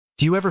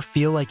Do you ever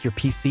feel like your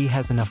PC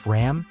has enough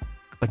RAM,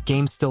 but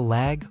games still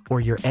lag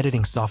or your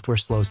editing software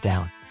slows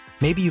down?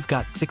 Maybe you've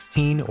got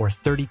 16 or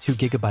 32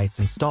 gigabytes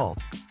installed,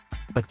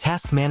 but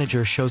Task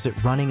Manager shows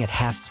it running at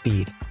half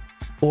speed,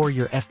 or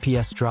your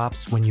FPS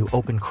drops when you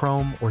open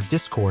Chrome or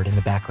Discord in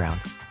the background.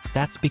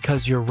 That's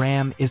because your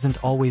RAM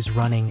isn't always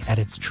running at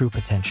its true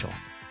potential.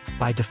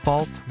 By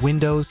default,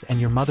 Windows and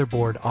your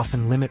motherboard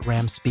often limit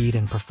RAM speed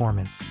and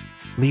performance,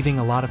 leaving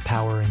a lot of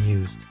power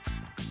unused.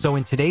 So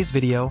in today's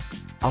video,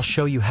 I'll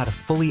show you how to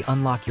fully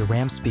unlock your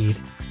RAM speed,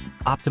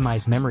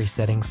 optimize memory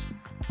settings,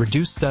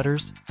 reduce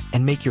stutters,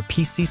 and make your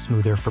PC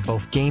smoother for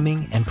both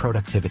gaming and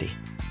productivity.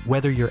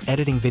 Whether you're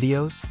editing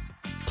videos,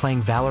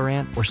 playing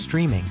Valorant, or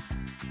streaming,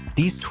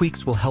 these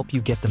tweaks will help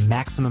you get the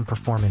maximum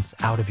performance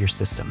out of your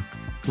system.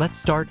 Let's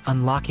start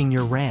unlocking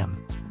your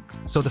RAM.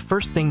 So the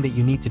first thing that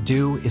you need to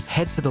do is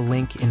head to the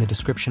link in the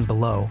description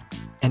below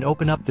and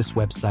open up this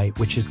website,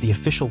 which is the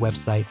official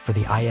website for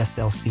the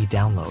ISLC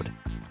download.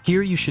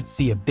 Here you should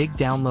see a big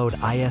download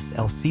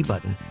ISLC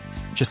button.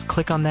 Just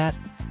click on that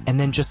and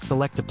then just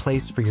select a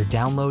place for your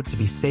download to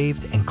be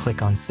saved and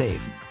click on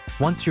save.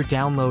 Once your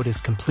download is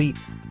complete,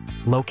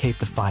 locate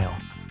the file.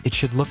 It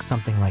should look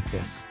something like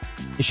this.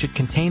 It should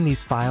contain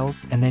these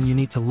files, and then you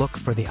need to look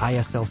for the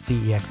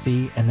ISLC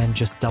exe and then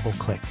just double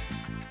click.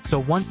 So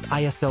once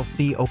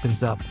ISLC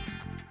opens up,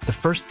 the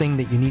first thing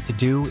that you need to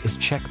do is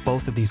check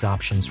both of these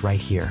options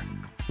right here.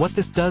 What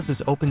this does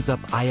is opens up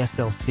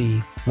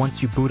ISLC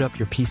once you boot up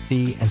your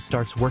PC and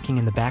starts working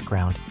in the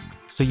background,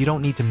 so you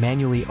don't need to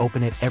manually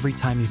open it every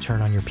time you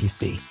turn on your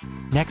PC.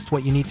 Next,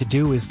 what you need to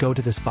do is go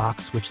to this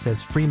box which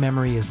says free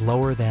memory is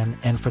lower than,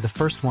 and for the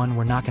first one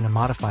we're not going to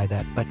modify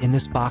that, but in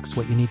this box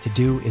what you need to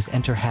do is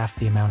enter half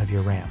the amount of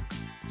your RAM.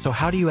 So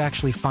how do you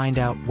actually find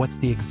out what's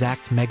the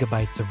exact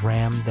megabytes of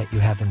RAM that you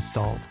have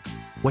installed?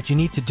 What you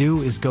need to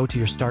do is go to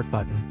your Start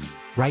button,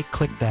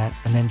 right-click that,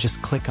 and then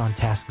just click on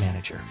Task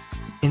Manager.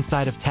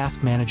 Inside of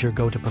Task Manager,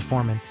 go to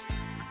Performance,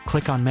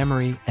 click on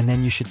Memory, and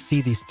then you should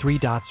see these three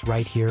dots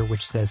right here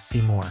which says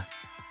See More.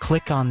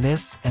 Click on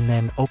this and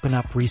then open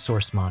up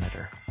Resource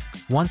Monitor.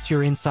 Once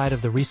you're inside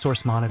of the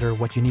Resource Monitor,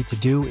 what you need to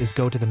do is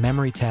go to the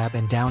Memory tab,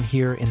 and down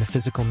here in the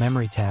Physical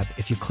Memory tab,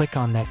 if you click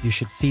on that, you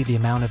should see the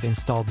amount of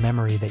installed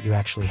memory that you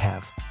actually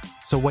have.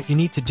 So what you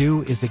need to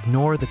do is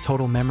ignore the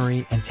total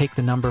memory and take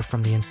the number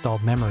from the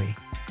installed memory.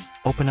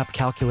 Open up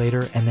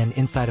Calculator, and then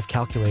inside of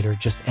Calculator,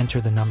 just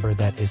enter the number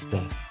that is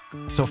the.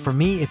 So for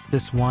me, it's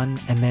this one,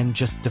 and then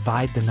just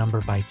divide the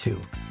number by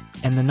 2.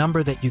 And the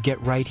number that you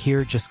get right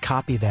here, just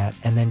copy that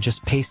and then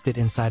just paste it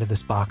inside of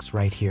this box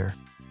right here.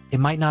 It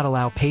might not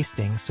allow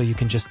pasting, so you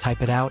can just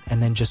type it out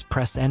and then just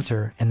press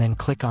enter and then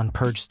click on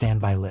Purge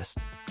Standby List.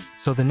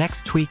 So the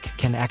next tweak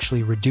can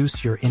actually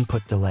reduce your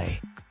input delay.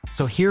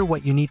 So here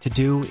what you need to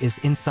do is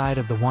inside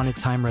of the wanted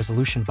time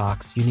resolution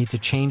box, you need to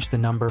change the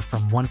number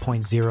from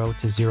 1.0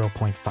 to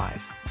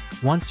 0.5.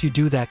 Once you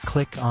do that,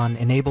 click on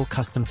Enable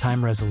Custom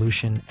Time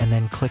Resolution and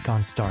then click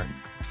on Start.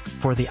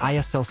 For the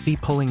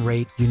ISLC polling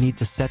rate, you need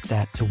to set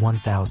that to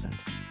 1000.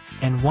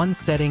 And one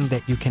setting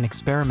that you can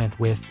experiment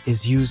with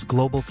is use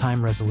Global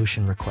Time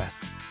Resolution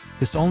Requests.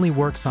 This only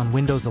works on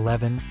Windows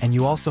 11, and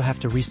you also have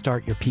to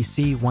restart your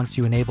PC once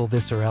you enable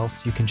this, or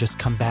else you can just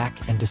come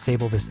back and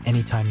disable this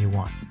anytime you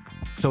want.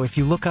 So if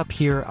you look up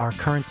here, our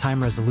current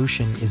time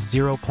resolution is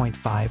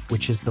 0.5,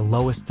 which is the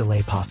lowest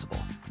delay possible.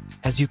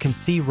 As you can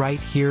see right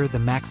here, the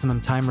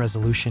maximum time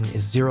resolution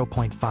is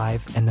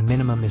 0.5 and the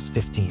minimum is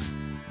 15.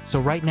 So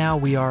right now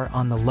we are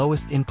on the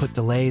lowest input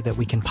delay that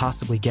we can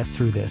possibly get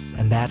through this,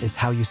 and that is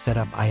how you set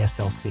up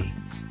ISLC.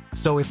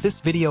 So if this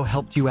video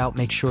helped you out,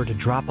 make sure to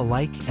drop a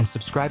like and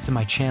subscribe to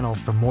my channel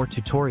for more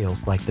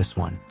tutorials like this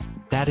one.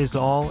 That is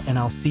all, and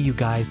I'll see you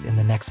guys in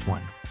the next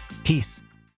one. Peace.